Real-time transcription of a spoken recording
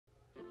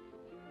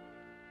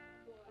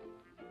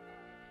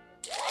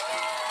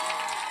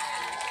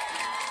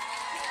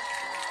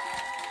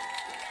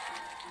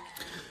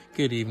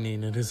Good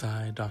evening, it is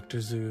I,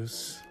 Dr.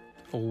 Zeus.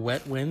 A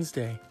wet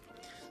Wednesday.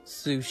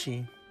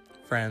 Sushi,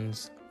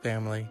 friends,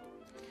 family.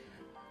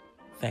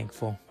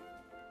 Thankful.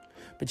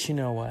 But you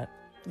know what?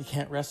 You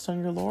can't rest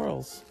on your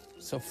laurels.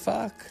 So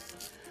fuck.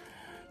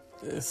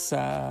 This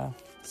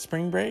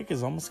spring break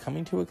is almost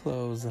coming to a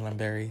close, and I'm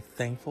very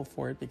thankful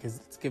for it because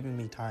it's given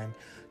me time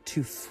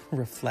to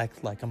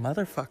reflect like a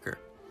motherfucker.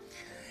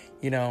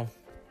 You know,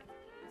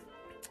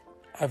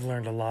 I've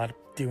learned a lot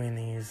doing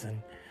these,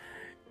 and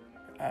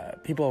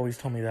people always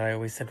told me that I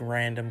always said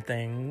random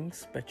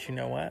things, but you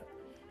know what?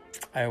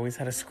 I always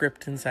had a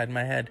script inside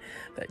my head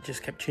that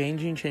just kept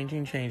changing,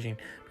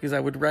 because I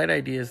would write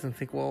ideas and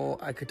think, well,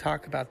 I could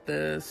talk about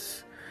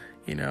this,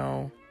 you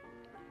know,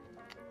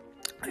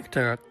 I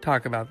could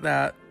talk about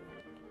that,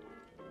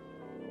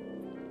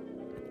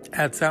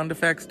 add sound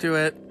effects to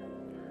it,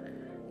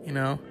 you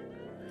know.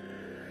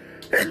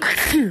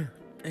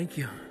 Thank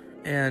you.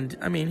 And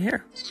I mean,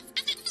 here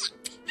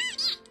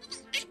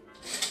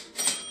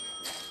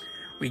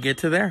we get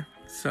to there.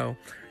 So,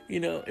 you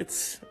know,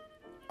 it's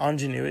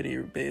ingenuity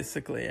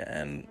basically,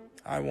 and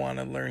I want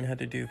to learn how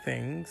to do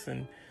things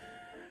and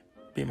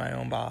be my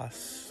own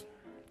boss,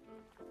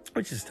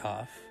 which is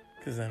tough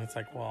because then it's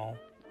like, well,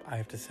 I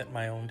have to set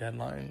my own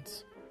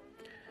deadlines.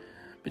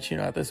 But you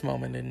know, at this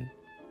moment, and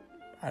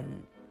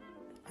I'm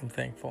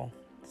thankful.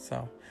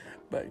 So,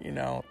 but you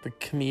know, the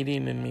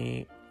comedian in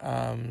me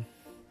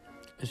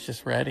is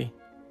just ready,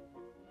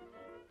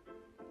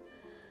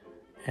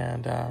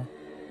 and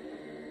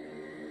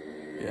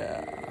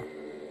yeah.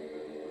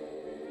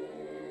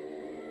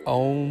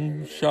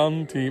 Om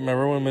Shanti.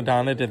 Remember when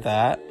Madonna did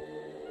that?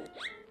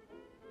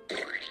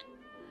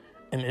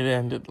 And it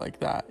ended like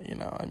that, you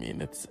know. I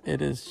mean,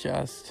 it is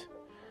just.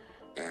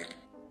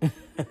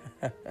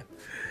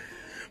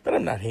 But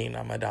I'm not hating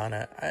on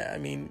Madonna. I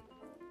mean,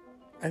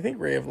 I think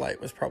Ray of Light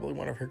was probably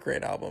one of her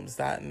great albums.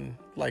 That and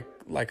like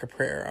a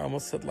Prayer. I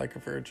almost said Like a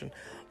Virgin.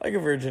 Like a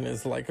Virgin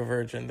is like a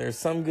virgin. There's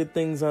some good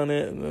things on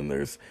it, and then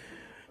there's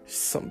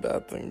some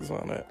bad things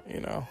on it, you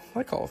know,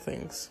 like all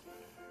things.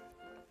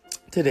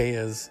 Today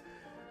is,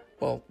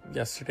 well,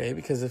 yesterday,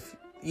 because if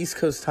East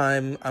Coast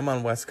time, I'm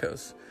on West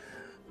Coast,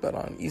 but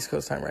on East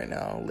Coast time right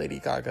now, Lady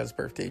Gaga's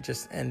birthday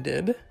just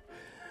ended.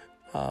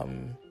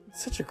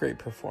 Such a great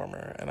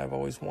performer, and I've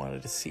always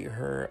wanted to see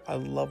her. I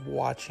love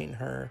watching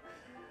her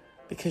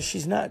because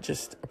she's not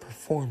just a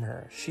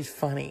performer, she's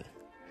funny.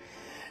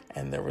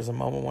 And there was a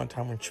moment one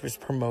time when she was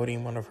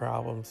promoting one of her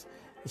albums,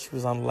 and she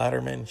was on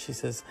Letterman. She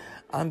says,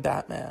 "I'm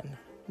Batman."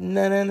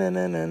 No, no, no,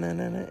 no, no, no,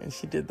 no, no. And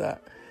she did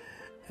that.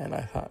 And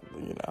I thought,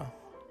 you know.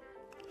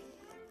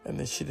 And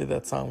then she did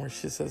that song where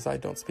she says, "I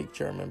don't speak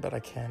German, but I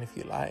can if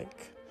you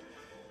like."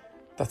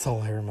 That's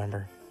all I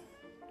remember.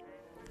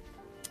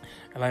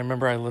 And I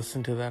remember I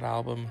listened to that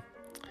album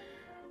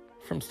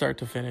from start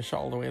to finish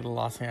all the way to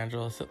Los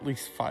Angeles at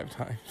least 5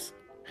 times.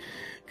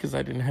 Because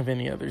I didn't have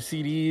any other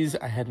CDs.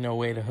 I had no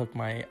way to hook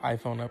my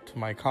iPhone up to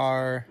my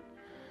car.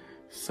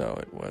 So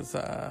it was,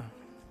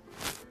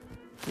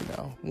 you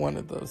know, one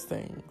of those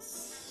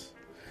things.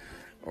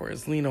 Or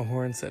as Lena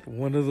Horne said,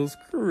 one of those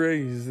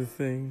crazy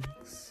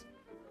things.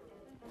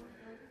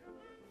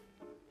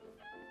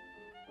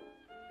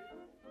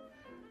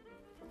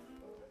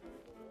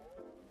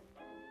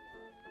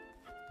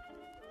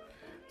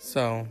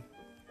 So,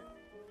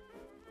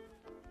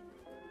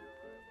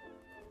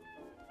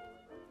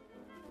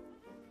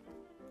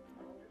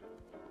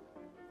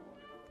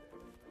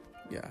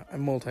 yeah,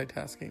 I'm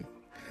multitasking.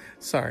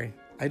 Sorry,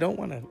 I don't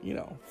want to, you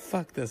know,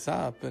 fuck this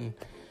up. And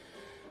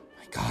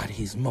my God,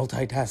 he's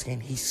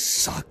multitasking. He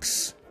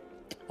sucks.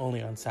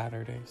 Only on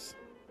Saturdays.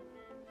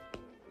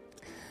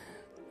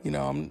 You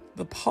know,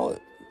 the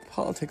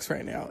politics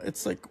right now.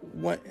 It's like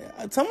what?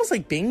 It's almost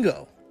like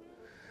bingo.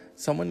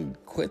 Someone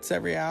quits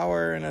every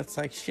hour, and it's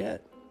like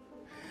shit.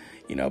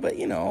 You know, but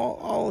you know,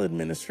 all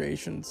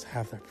administrations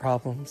have their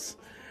problems.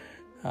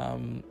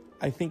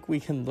 I think we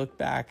can look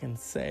back and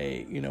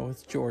say, you know,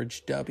 with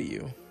George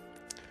W.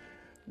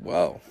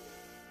 Whoa.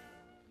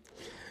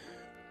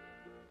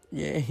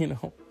 Yeah, you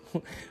know,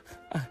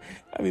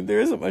 I mean, there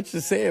isn't much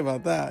to say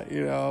about that,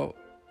 you know,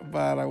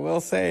 but I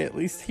will say at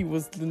least he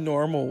was the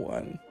normal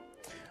one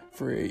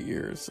for 8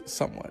 years,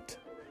 somewhat,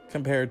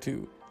 compared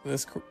to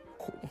this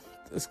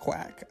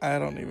quack. I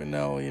don't even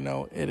know, you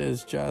know, it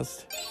is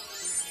just,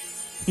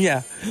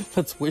 yeah,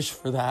 let's wish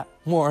for that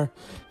more.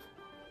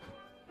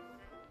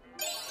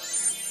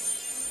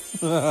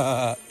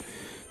 And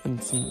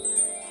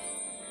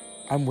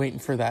I'm waiting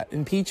for that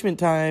impeachment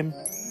time.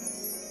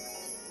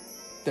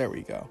 There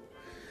we go.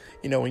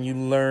 You know, when you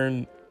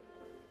learn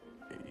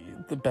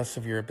the best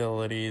of your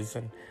abilities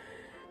and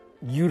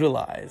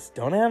utilize,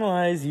 don't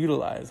analyze,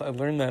 utilize. I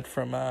learned that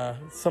from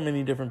so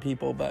many different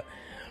people, but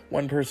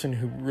one person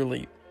who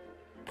really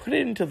put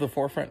it into the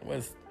forefront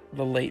was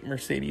the late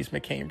Mercedes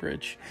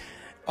McCambridge,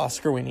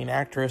 Oscar-winning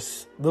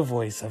actress, the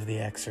voice of The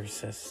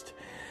Exorcist.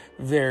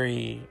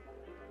 Very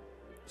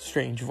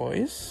strange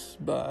voice,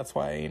 but that's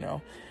why, you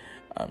know,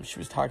 she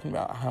was talking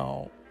about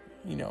how,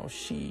 you know,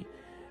 she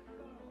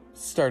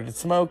started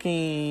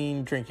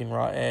smoking, drinking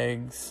raw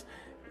eggs,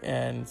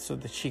 and so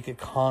that she could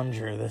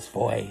conjure this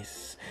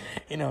voice.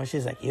 You know,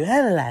 she's like, you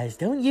analyze,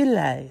 don't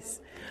utilize.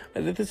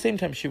 But at the same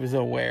time, she was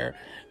aware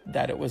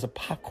that it was a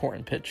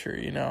popcorn picture,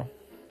 you know.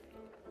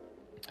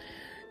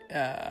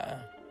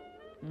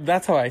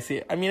 That's how I see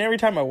it. I mean, every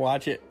time I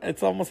watch it,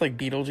 it's almost like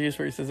Beetlejuice,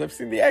 where he says, I've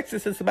seen The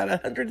Exorcist about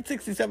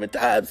 167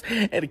 times,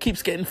 and it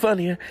keeps getting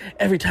funnier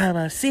every time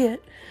I see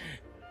it.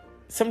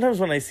 Sometimes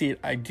when I see it,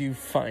 I do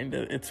find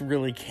it, it's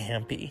really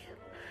campy.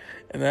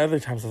 And the other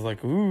times I was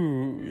like,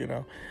 ooh, you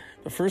know.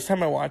 The first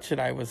time I watched it,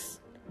 I was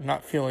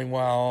not feeling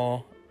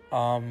well.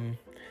 I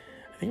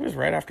think it was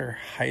right after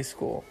high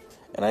school.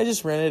 And I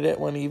just rented it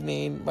one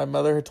evening. My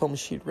mother had told me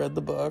she'd read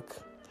the book.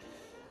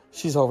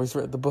 She's always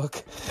read the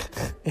book.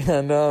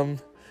 And,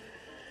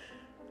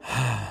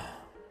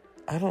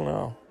 I don't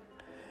know.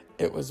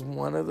 It was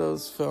one of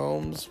those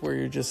films where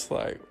you're just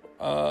like,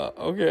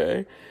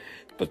 okay.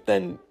 But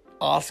then,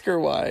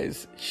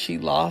 Oscar-wise, she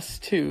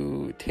lost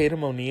to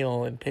Tatum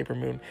O'Neal in Paper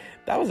Moon.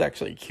 That was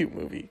actually a cute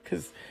movie,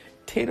 because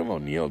Tatum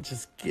O'Neal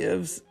just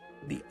gives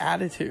the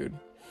attitude.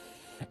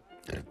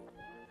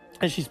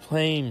 And she's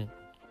playing,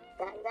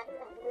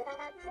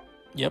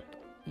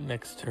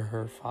 next to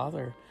her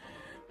father,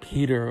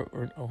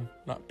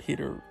 not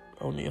Peter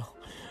O'Neal.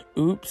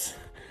 Oops.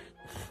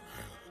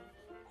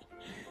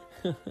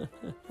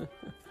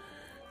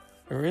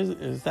 Or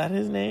is that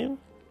his name?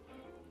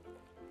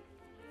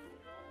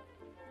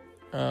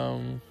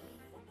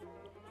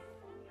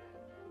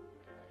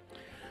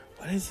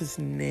 What is his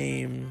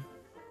name?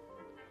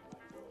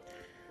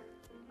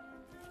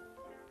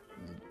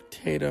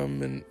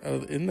 Tatum, and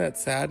isn't that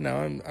sad? Now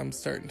I'm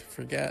starting to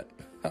forget.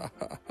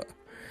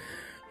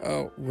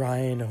 Oh,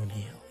 Ryan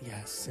O'Neal,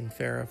 yes, and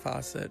Farrah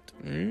Fawcett.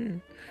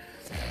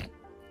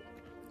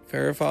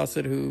 Farrah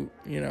Fawcett, who,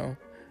 you know,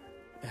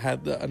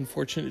 had the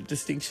unfortunate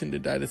distinction to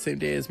die the same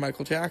day as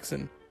Michael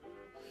Jackson.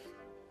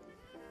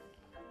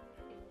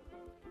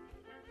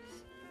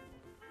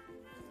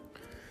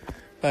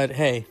 But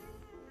hey,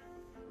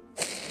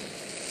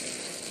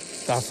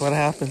 that's what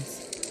happens.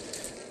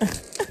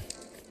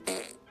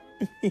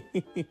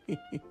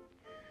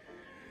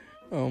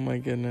 Oh my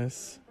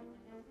goodness.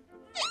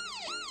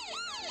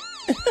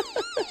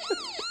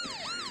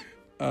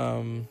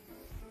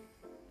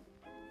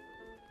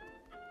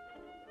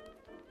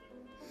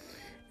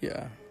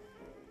 Yeah.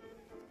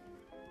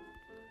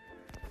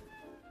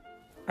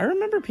 I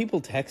remember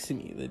people texting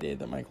me the day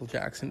that Michael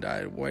Jackson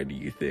died. What do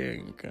you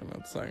think? And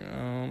it's like, I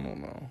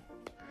don't know.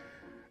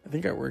 I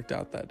think I worked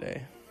out that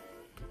day.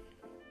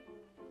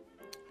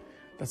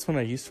 That's when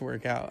I used to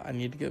work out. I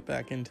need to get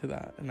back into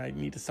that. And I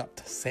need to stop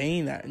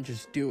saying that and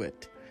just do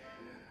it.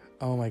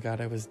 Oh my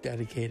God, I was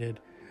dedicated.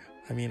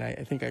 I mean, I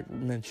think I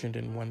mentioned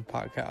in one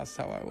podcast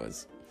how I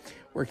was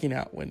working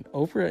out when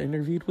Oprah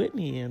interviewed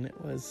Whitney. And it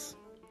was,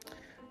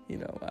 you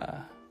know,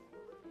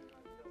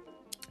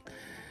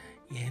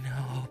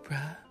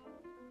 Oprah,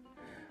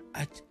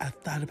 I've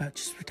thought about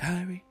just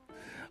retiring,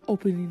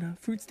 opening a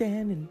fruit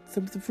stand and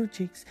some fruit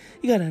cheeks.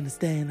 You gotta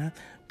understand, I've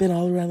been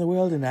all around the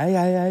world and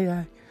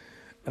I.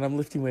 And I'm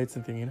lifting weights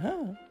and thinking,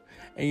 huh?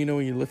 And you know,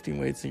 when you're lifting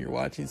weights and you're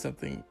watching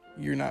something,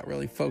 you're not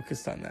really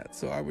focused on that.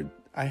 So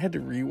I had to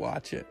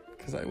rewatch it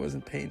because I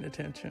wasn't paying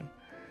attention.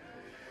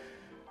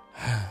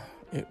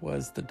 It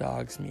was the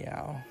dog's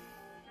meow.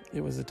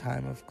 It was a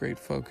time of great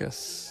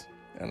focus,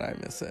 and I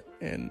miss it.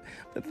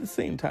 But at the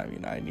same time, you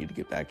know, I need to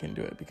get back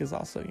into it because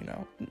also, you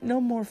know,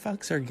 no more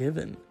fucks are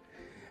given.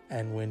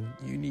 And when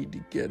you need to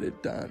get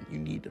it done, you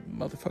need to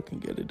motherfucking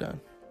get it done.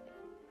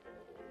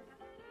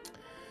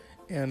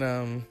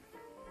 And,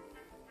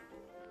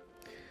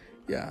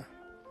 yeah.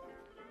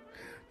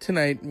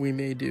 Tonight we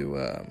may do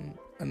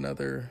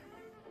another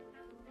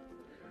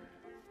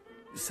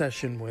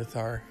session with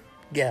our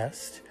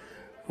guest,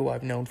 who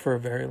I've known for a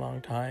very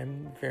long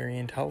time. Very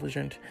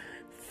intelligent,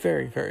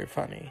 very, very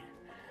funny,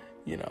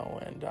 you know,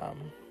 and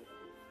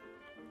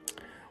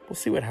we'll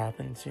see what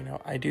happens. You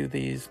know, I do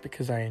these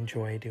because I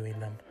enjoy doing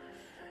them,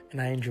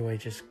 and I enjoy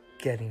just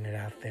getting it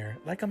out there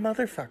like a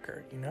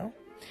motherfucker, you know.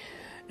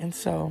 And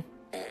so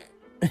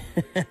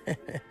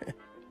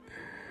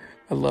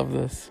I love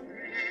this.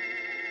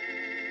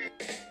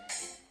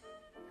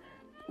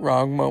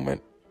 Wrong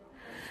moment.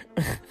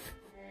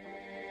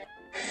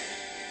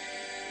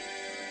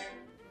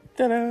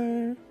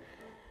 Ta-da!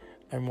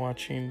 I'm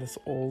watching this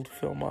old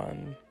film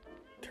on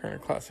Turner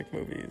Classic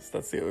Movies.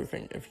 That's the other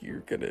thing. If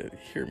you're gonna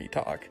hear me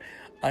talk,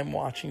 I'm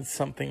watching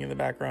something in the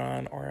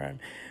background, or I'm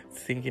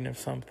thinking of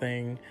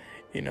something.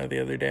 You know, the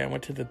other day I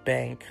went to the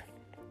bank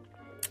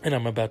and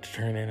I'm about to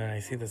turn in, and I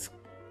see this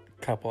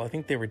couple. I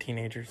think they were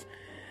teenagers,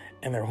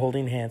 and they're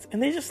holding hands,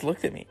 and they just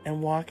looked at me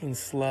and walking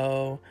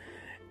slow.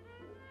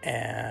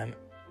 And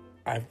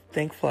I'm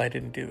thankful I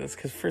didn't do this,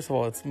 because first of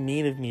all, it's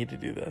mean of me to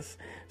do this.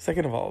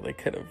 Second of all, they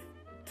could have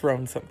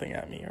thrown something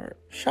at me or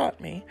shot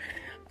me.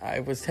 I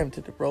was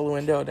tempted to roll the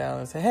window down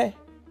and say, hey,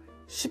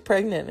 she's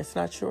pregnant, it's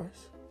not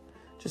yours.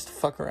 Just to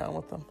fuck around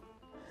with them.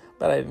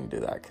 But I didn't do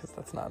that because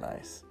that's not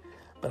nice.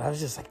 But I was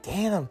just like,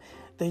 damn,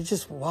 they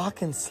just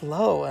walking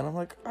slow. And I'm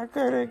like, I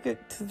gotta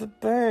get to the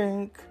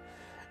bank.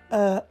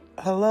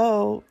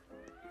 Hello?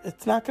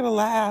 It's not going to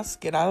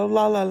last. Get out of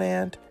La La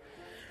Land.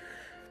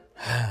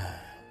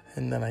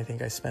 And then I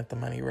think I spent the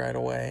money right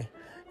away.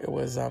 It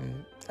was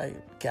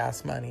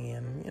gas money,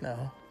 and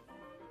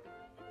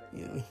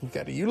you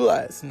got to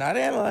utilize, not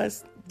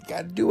analyze. You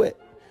got to do it.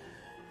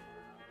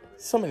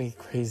 So many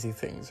crazy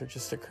things are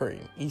just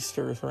occurring.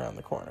 Easter is around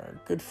the corner.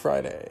 Good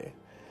Friday.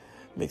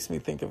 Makes me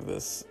think of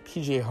this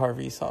PJ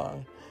Harvey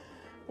song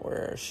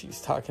where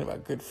she's talking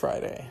about Good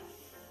Friday.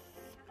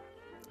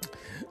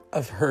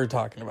 Of her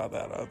talking about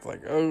that, I was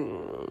like,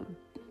 oh,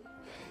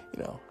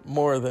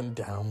 more than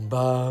down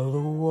by the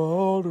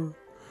water.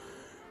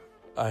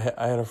 I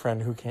had a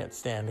friend who can't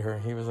stand her.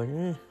 He was like,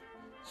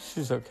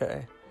 she's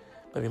okay.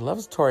 But he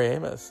loves Tori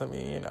Amos. I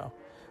mean,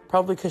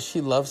 probably because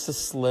she loves to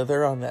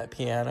slither on that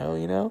piano,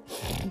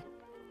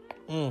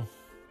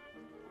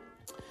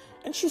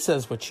 And she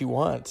says what she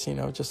wants,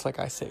 just like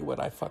I say what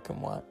I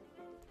fucking want.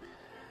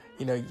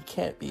 You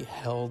can't be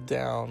held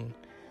down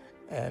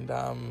and,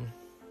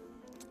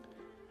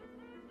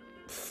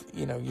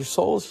 your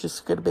soul is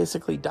just going to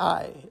basically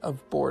die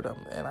of boredom.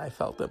 And I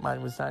felt that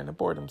mine was dying of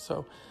boredom.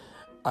 So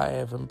I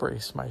have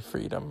embraced my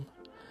freedom.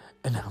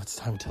 And now it's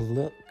time to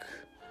look.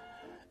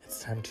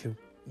 It's time to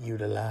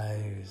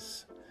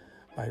utilize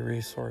my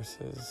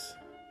resources.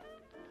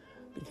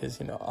 Because,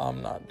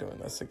 I'm not doing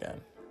this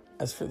again.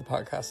 As for the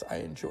podcast, I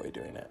enjoy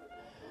doing it.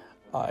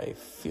 I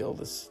feel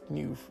this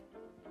new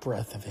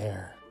breath of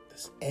air,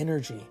 this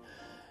energy,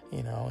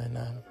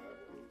 and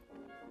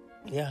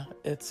yeah,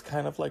 it's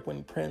kind of like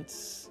when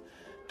Prince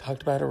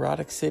talked about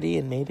Erotic City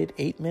and made it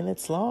 8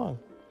 minutes long.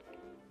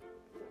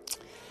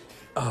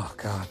 Oh,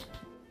 God.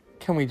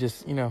 Can we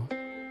just,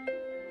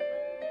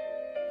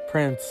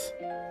 Prince,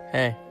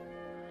 hey.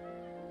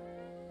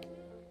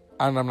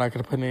 And I'm not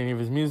going to put any of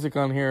his music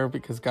on here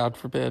because, God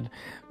forbid,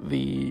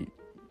 the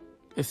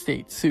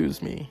estate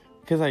sues me,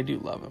 because I do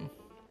love him.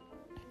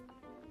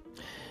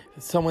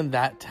 Someone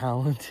that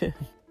talented.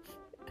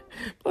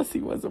 Plus,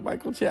 he wasn't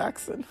Michael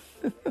Jackson.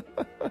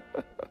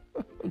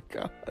 Oh,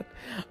 God.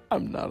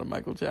 I'm not a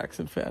Michael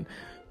Jackson fan.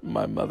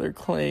 My mother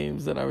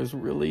claims that I was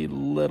really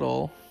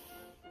little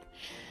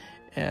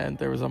and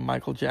there was a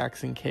Michael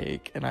Jackson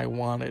cake and I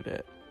wanted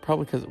it.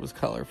 Probably because it was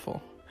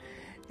colorful.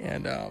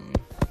 And,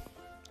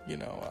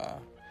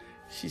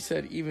 she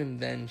said even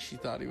then she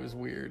thought he was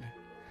weird.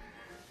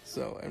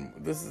 So, and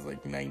this is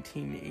like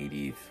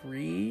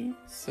 1983.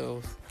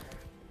 So,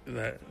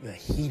 the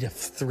heat of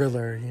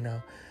Thriller,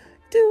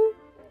 Do.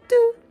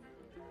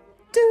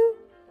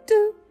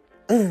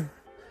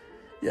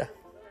 Yeah.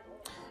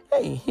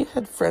 Hey, he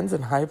had friends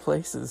in high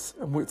places,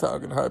 and we're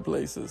talking high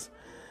places.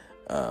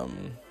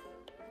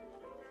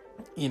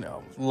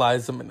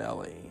 Liza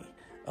Minnelli,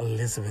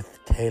 Elizabeth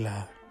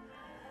Taylor.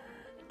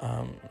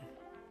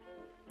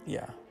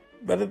 Yeah.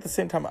 But at the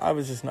same time, I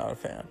was just not a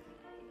fan.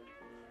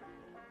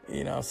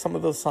 Some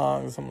of those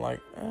songs, I'm like,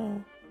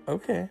 oh,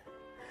 okay.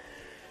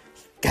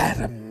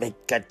 Gotta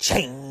make a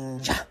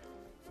change.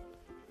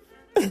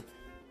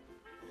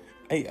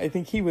 I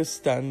think he was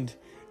stunned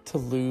to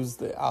lose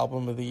the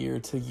album of the year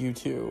to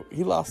U2.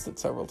 He lost it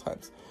several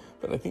times.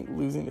 But I think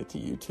losing it to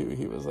U2,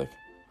 he was like,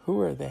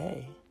 who are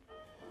they?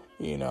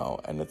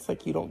 And it's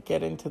like, you don't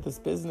get into this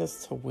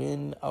business to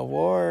win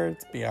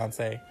awards.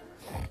 Beyonce.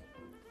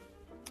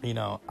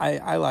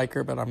 I like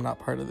her, but I'm not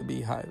part of the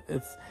Beehive.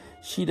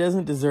 She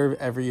doesn't deserve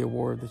every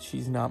award that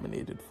she's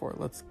nominated for.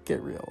 Let's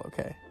get real,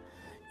 okay?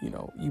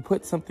 You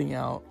put something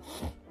out,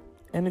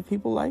 and if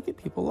people like it,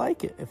 people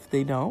like it. If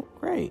they don't,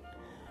 great.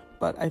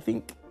 But I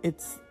think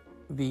it's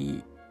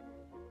the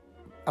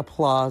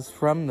applause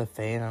from the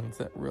fans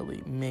that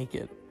really make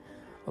it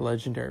a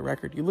legendary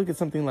record. You look at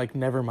something like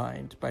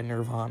Nevermind by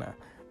Nirvana.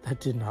 That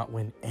did not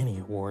win any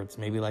awards.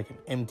 Maybe like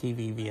an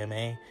MTV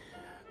VMA.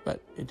 But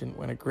it didn't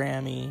win a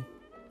Grammy.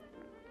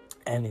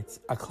 And it's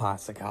a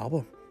classic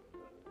album.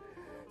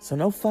 So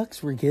no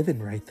fucks were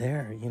given right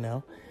there,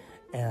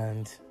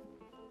 And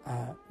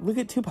look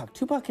at Tupac.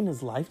 Tupac in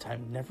his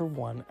lifetime never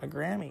won a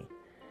Grammy.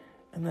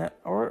 And that,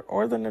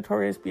 or the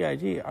Notorious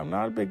B.I.G. I'm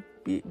not a big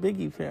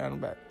Biggie fan,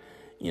 but,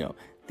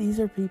 these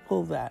are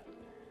people that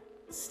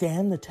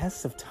stand the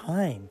test of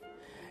time.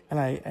 And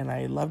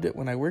I loved it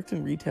when I worked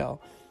in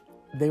retail.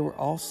 They were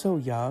all so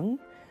young,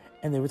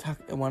 and they were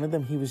talking. One of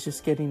them, he was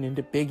just getting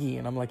into Biggie,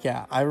 and I'm like,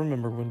 yeah, I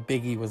remember when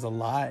Biggie was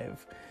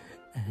alive.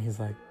 And he's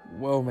like,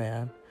 whoa,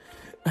 man,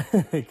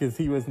 because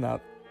he was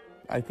not.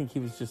 I think he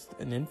was just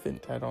an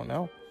infant. I don't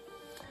know.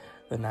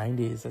 The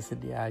 90s. I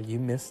said, yeah, you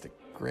missed a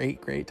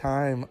great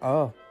time.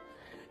 Oh,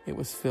 it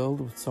was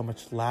filled with so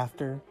much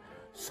laughter,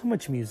 so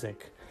much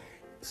music,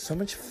 so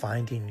much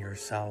finding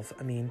yourself.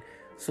 I mean,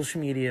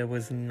 social media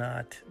was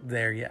not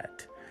there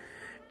yet,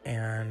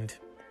 and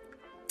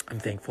I'm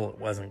thankful it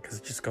wasn't,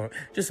 because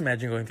just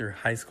imagine going through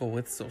high school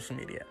with social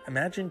media.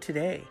 Imagine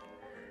today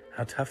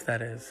how tough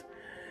that is.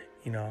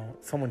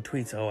 Someone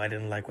tweets, oh, I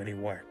didn't like what he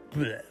wore.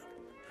 Blech.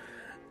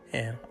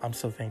 And I'm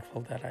so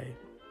thankful that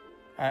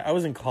I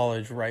was in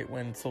college right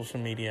when social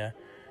media,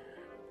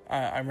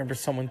 I remember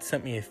someone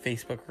sent me a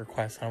Facebook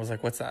request, and I was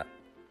like, what's that?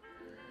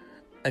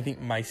 I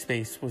think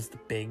MySpace was the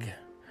big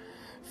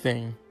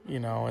thing,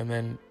 and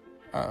then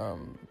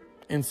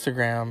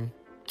Instagram.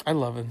 I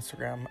love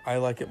Instagram. I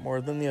like it more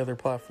than the other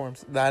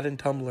platforms. That and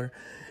Tumblr.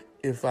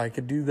 If I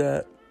could do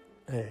that,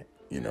 hey,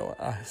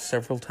 I have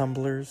several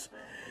Tumblrs,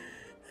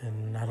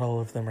 and not all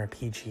of them are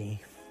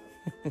PG.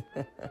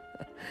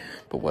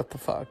 But what the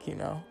fuck,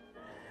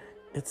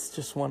 It's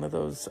just one of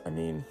those,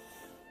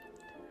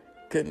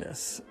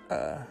 goodness.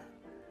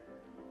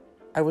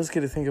 I was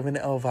going to think of an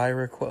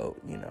Elvira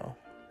quote,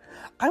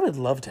 I would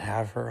love to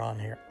have her on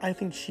here. I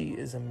think she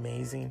is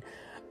amazing.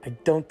 I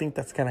don't think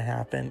that's going to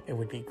happen. It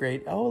would be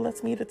great. Oh,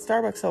 let's meet at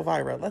Starbucks,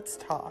 Elvira. Let's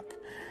talk.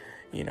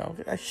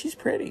 She's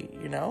pretty,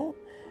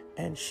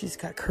 and she's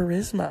got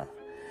charisma.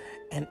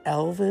 And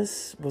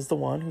Elvis was the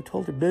one who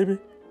told her, baby,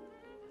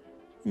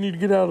 you need to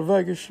get out of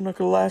Vegas. You're not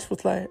going to last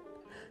with that.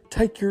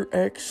 Take your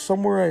ex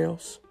somewhere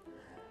else.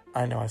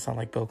 I know I sound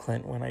like Bill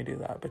Clinton when I do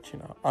that, but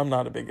I'm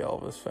not a big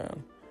Elvis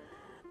fan.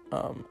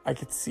 I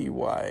could see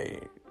why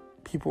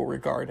people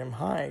regard him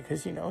high,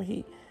 because he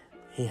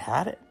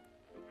had it.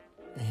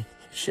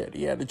 Shit,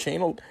 he had a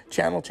channel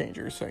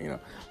changer, so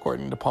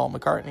according to Paul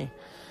McCartney.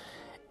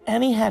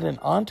 And he had an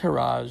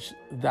entourage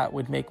that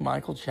would make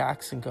Michael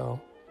Jackson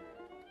go,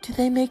 do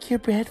they make your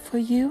bread for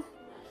you?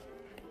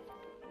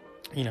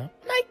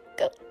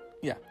 Michael.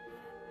 Yeah.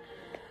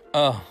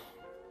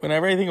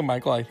 Whenever I think of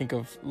Michael, I think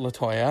of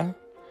LaToya.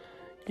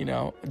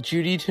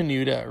 Judy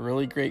Tenuta, a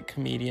really great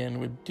comedian,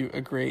 would do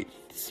a great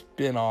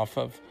spin-off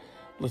of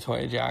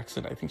LaToya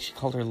Jackson. I think she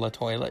called her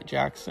LaToilet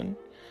Jackson.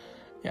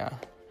 Yeah.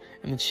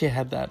 And then she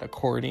had that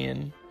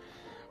accordion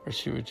where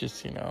she would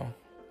just,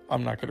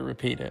 I'm not going to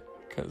repeat it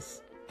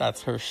because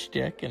that's her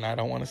shtick and I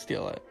don't want to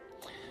steal it.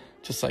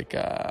 Just like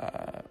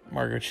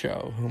Margaret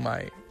Cho, whom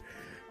I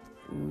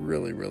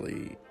really,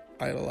 really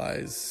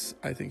idolize.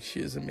 I think she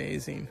is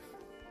amazing.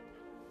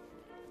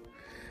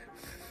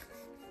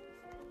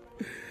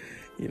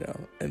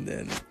 And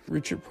then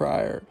Richard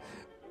Pryor.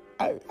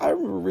 I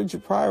remember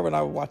Richard Pryor when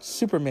I would watch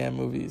Superman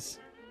movies.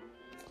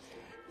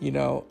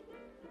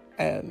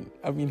 And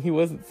he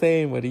wasn't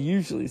saying what he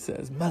usually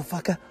says,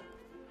 motherfucker.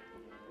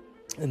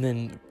 And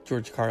then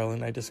George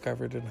Carlin I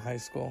discovered in high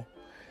school.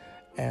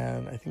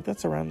 And I think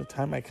that's around the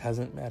time my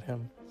cousin met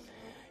him.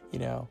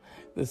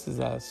 This is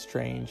a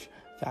strange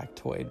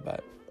factoid,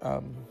 but,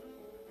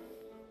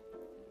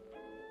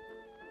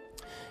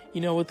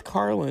 with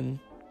Carlin,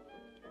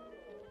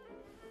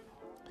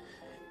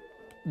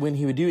 when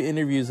he would do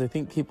interviews, I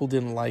think people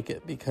didn't like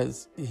it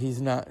because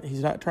he's not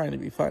trying to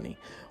be funny.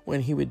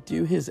 When he would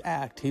do his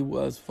act, he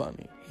was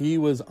funny. He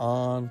was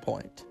on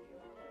point.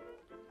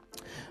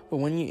 But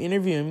when you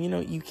interview him,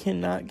 you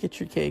cannot get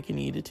your cake and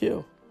eat it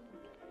too.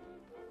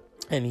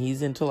 And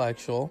he's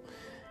intellectual,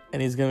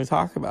 and he's going to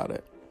talk about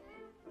it.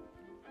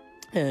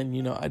 And,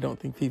 I don't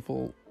think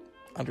people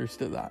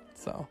understood that.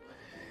 So,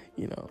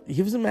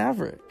 he was a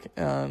maverick.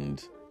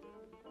 And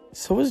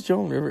so was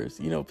Joan Rivers.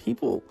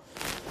 People...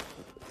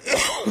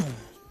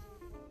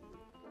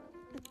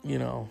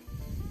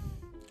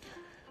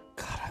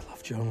 God, I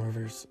love Joan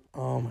Rivers.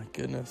 Oh my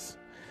goodness.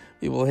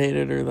 People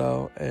hated her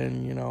though,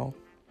 and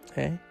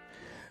hey,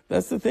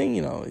 that's the thing,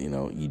 you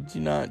do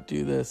not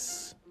do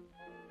this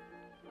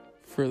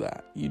for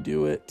that. You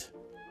do it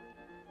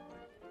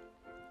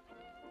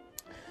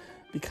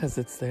because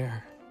it's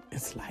there.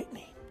 It's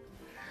lightning.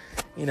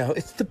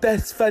 It's the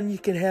best fun you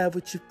can have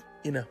with you,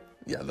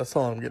 yeah, that's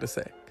all I'm gonna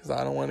say, because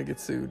I don't want to get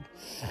sued.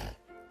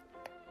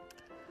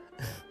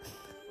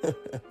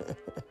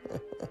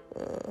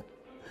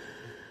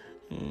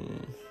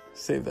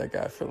 Save that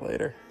guy for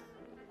later.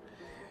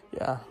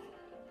 Yeah.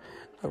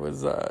 I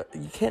was,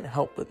 you can't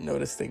help but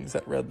notice things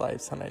at red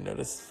lights, and I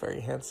noticed a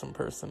very handsome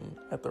person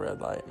at the red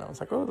light, and I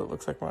was like, oh, that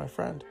looks like my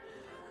friend.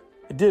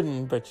 I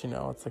didn't, but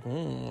it's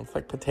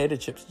like potato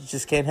chips. You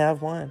just can't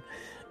have one.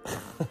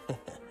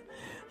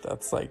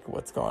 That's like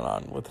what's going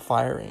on with the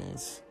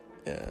firings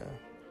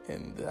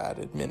in that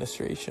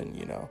administration,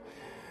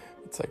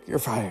 It's like, you're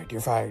fired.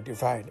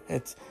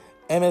 It's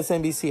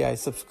MSNBC. I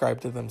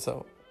subscribe to them,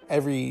 so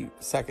every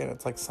second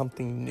it's like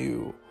something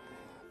new.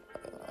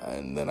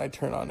 And then I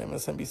turn on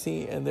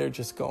MSNBC, and they're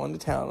just going to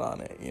town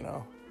on it,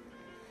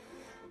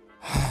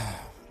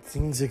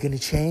 Things are going to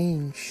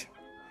change.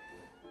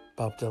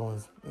 Bob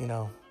Dylan,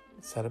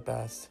 said it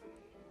best.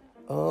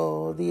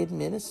 Oh, the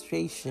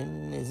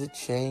administration is a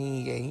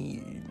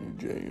change.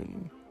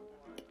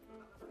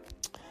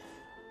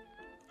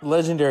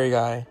 Legendary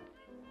guy.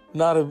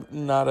 Not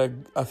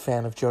a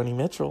fan of Joni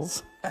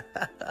Mitchell's.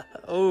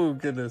 Oh,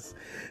 goodness.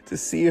 To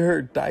see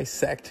her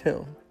dissect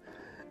him.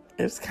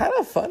 It's kind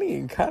of funny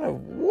and kind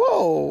of,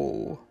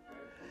 whoa.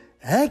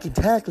 I can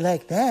talk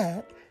like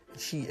that.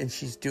 And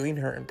she's doing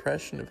her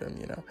impression of him,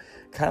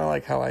 Kind of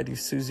like how I do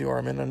Susie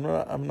Orman.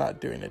 I'm not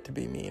doing it to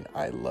be mean.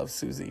 I love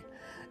Susie.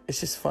 It's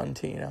just fun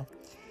to,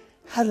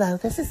 Hello,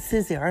 this is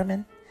Susie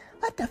Orman.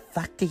 What the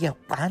fuck do you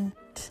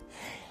want?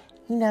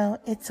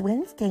 It's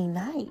Wednesday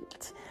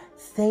night.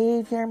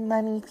 Save your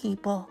money,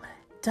 people.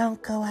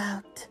 Don't go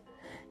out.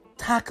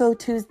 Taco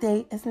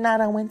Tuesday is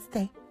not on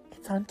Wednesday.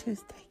 It's on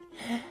Tuesday.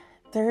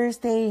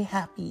 Thursday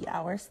happy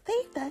hour.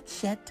 Save that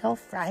shit till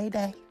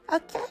Friday.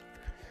 Okay?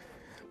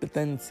 But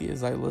then, see,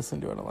 as I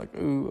listen to it, I'm like,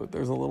 ooh,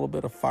 there's a little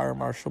bit of Fire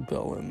Marshal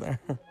Bill in there.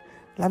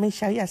 Let me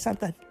show you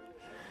something.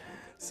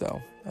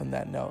 So, on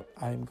that note,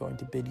 I'm going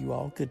to bid you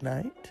all good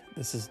night.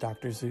 This is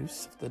Dr.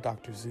 Zeus of the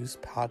Dr. Zeus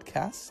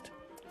podcast.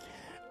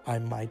 I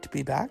might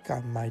be back,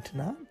 I might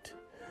not.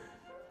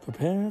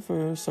 Prepare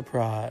for a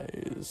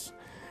surprise.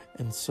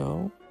 And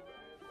so,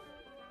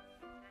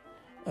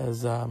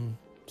 as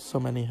so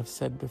many have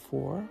said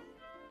before,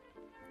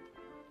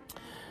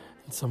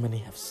 and so many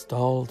have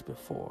stalled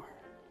before,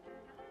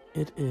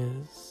 it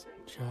is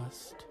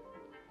just...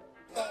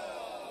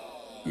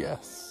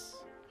 yes.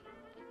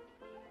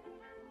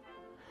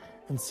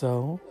 And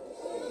so,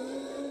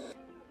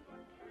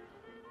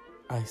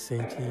 I say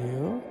to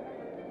you,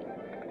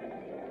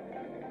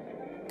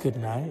 good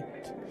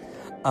night,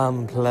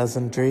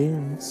 unpleasant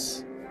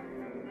dreams.